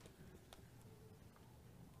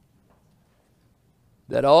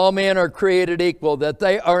 That all men are created equal, that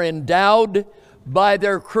they are endowed by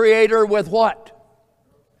their Creator with what?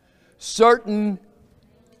 Certain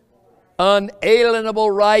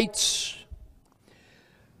unalienable rights,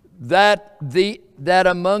 that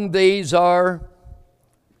among these are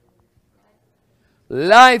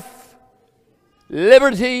life,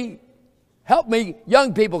 liberty, help me,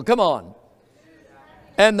 young people, come on,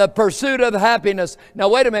 and the pursuit of happiness. Now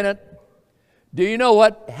wait a minute. Do you know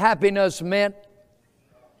what happiness meant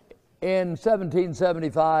in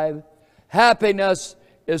 1775? Happiness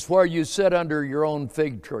is where you sit under your own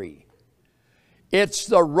fig tree. It's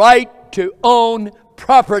the right to own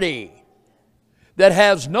property that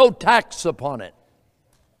has no tax upon it.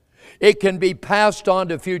 It can be passed on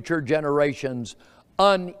to future generations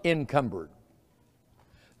unencumbered.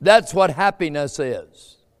 That's what happiness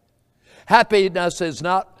is. Happiness is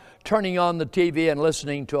not turning on the TV and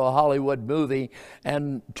listening to a Hollywood movie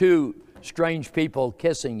and two strange people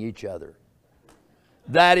kissing each other.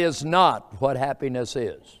 That is not what happiness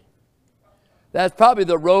is. That's probably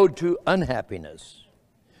the road to unhappiness.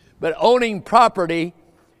 But owning property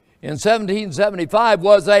in 1775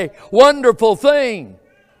 was a wonderful thing.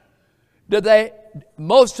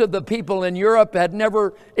 Most of the people in Europe had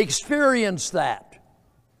never experienced that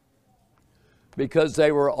because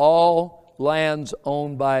they were all lands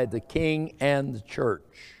owned by the king and the church.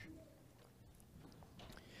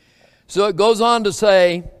 So it goes on to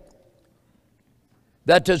say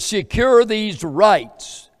that to secure these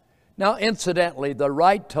rights, now incidentally, the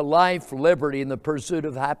right to life, liberty, and the pursuit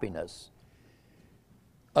of happiness,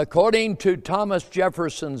 according to Thomas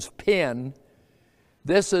Jefferson's pen,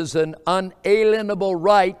 this is an unalienable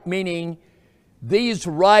right, meaning these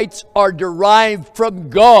rights are derived from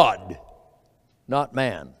God, not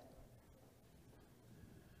man.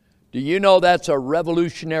 Do you know that's a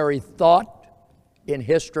revolutionary thought in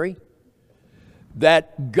history?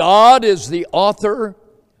 That God is the author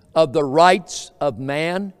of the rights of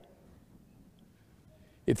man?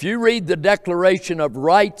 If you read the Declaration of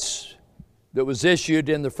Rights that was issued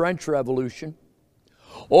in the French Revolution,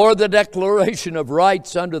 or the Declaration of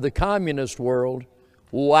Rights under the communist world,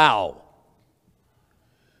 wow.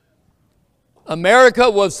 America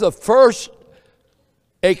was the first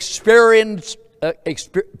experiment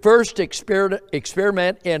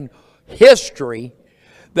in history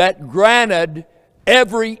that granted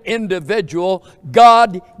every individual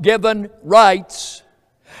God-given rights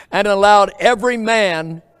and allowed every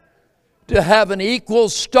man to have an equal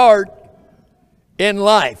start in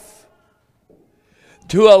life.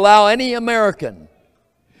 To allow any American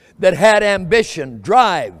that had ambition,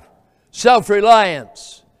 drive,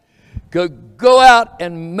 self-reliance, could go out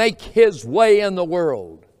and make his way in the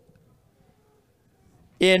world.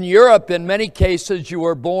 In Europe, in many cases, you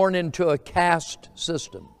were born into a caste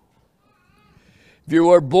system. If you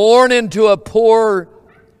were born into a poor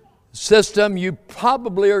system, you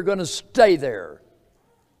probably are going to stay there.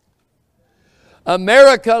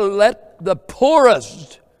 America let the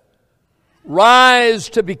poorest rise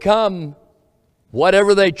to become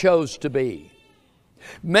whatever they chose to be.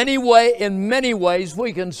 In many ways,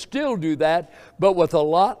 we can still do that, but with a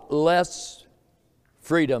lot less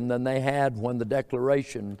freedom than they had when the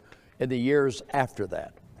Declaration in the years after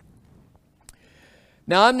that.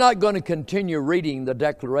 Now, I'm not going to continue reading the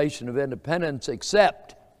Declaration of Independence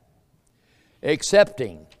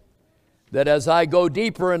accepting that as I go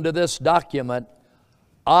deeper into this document,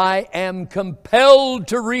 I am compelled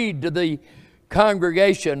to read to the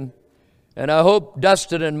congregation, and I hope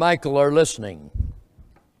Dustin and Michael are listening.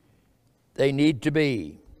 They need to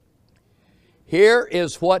be. Here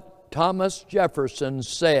is what Thomas Jefferson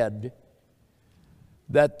said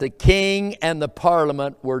that the king and the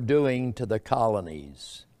parliament were doing to the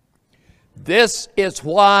colonies. This is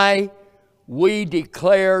why we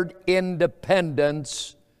declared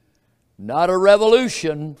independence, not a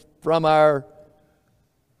revolution from our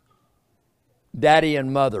daddy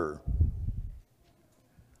and mother.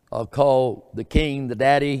 I'll call the king the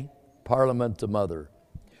daddy, parliament the mother,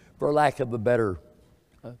 for lack of a better.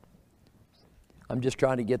 I'm just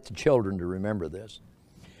trying to get the children to remember this.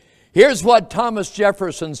 Here's what Thomas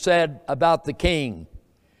Jefferson said about the king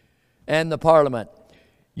and the parliament.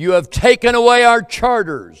 You have taken away our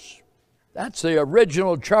charters. That's the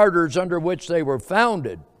original charters under which they were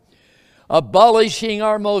founded. Abolishing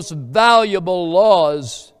our most valuable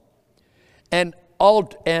laws and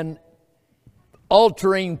altering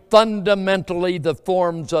fundamentally the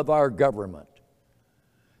forms of our government.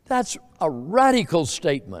 That's a radical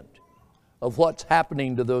statement of what's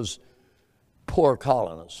happening to those poor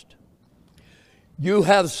colonists. You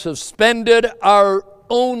have suspended our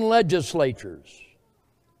own legislatures,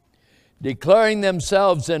 declaring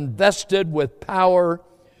themselves invested with power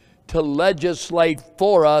to legislate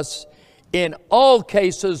for us in all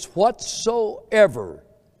cases whatsoever.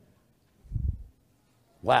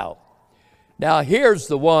 Wow. Now here's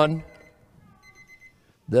the one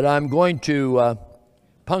that I'm going to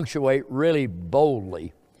punctuate really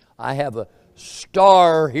boldly. I have a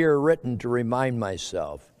star here written to remind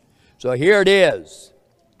myself. So here it is.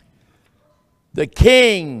 The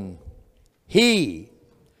king, he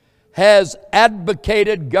has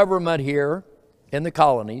advocated government here in the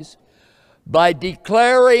colonies by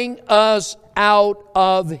declaring us out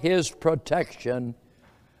of his protection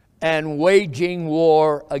and waging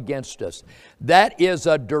war against us. That is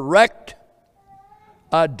a direct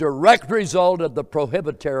result of the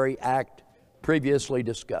Prohibitory Act previously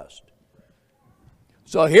discussed.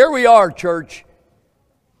 So here we are, church.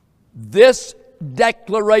 This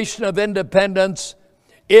Declaration of Independence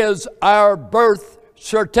is our birth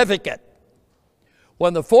certificate.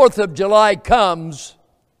 When the 4th of July comes,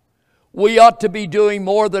 we ought to be doing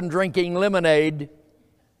more than drinking lemonade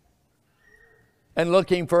and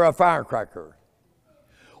looking for a firecracker.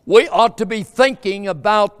 We ought to be thinking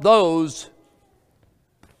about those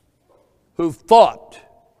who fought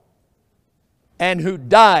and who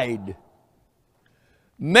died.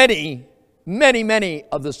 Many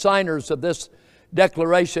of the signers of this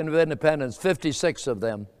Declaration of Independence, 56 of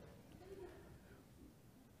them,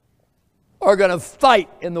 are going to fight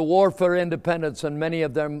in the war for independence, and many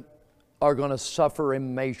of them are going to suffer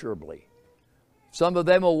immeasurably. Some of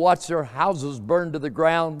them will watch their houses burn to the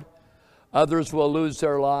ground. Others will lose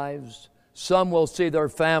their lives. Some will see their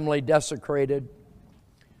family desecrated.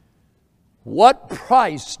 What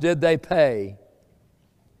price did they pay?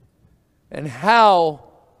 And how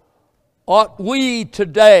ought we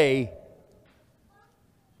today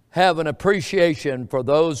have an appreciation for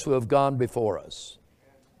those who have gone before us?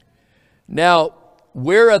 Now,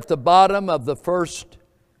 we're at the bottom of the first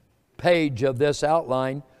page of this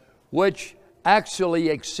outline, which actually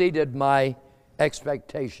exceeded my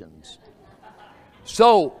expectations.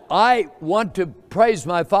 So I want to praise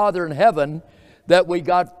my Father in heaven that we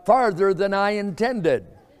got farther than I intended.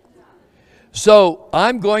 So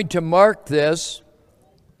I'm going to mark this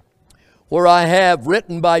where I have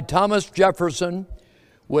written by Thomas Jefferson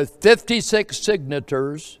with 56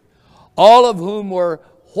 signatures, all of whom were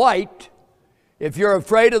white. If you're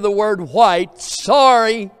afraid of the word white,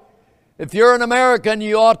 sorry. If you're an American,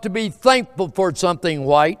 you ought to be thankful for something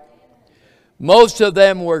white. Most of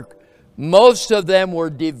them were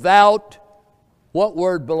devout. What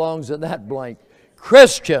word belongs in that blank?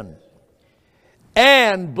 Christian.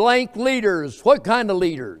 And blank leaders. What kind of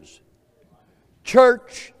leaders?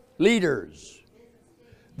 Church leaders.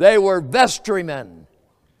 They were vestrymen.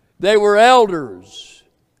 They were elders.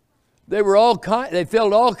 They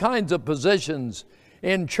filled all kinds of positions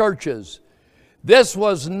in churches. This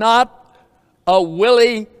was not a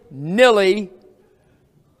willy-nilly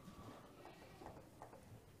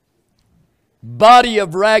body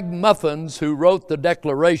of ragamuffins who wrote the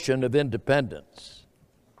Declaration of Independence.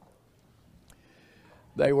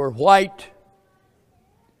 They were white.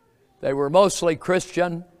 They were mostly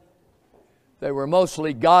Christian. They were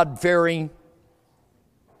mostly God-fearing.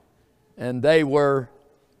 And they were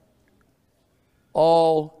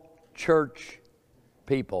all church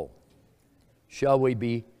people. Shall we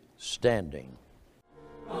be standing?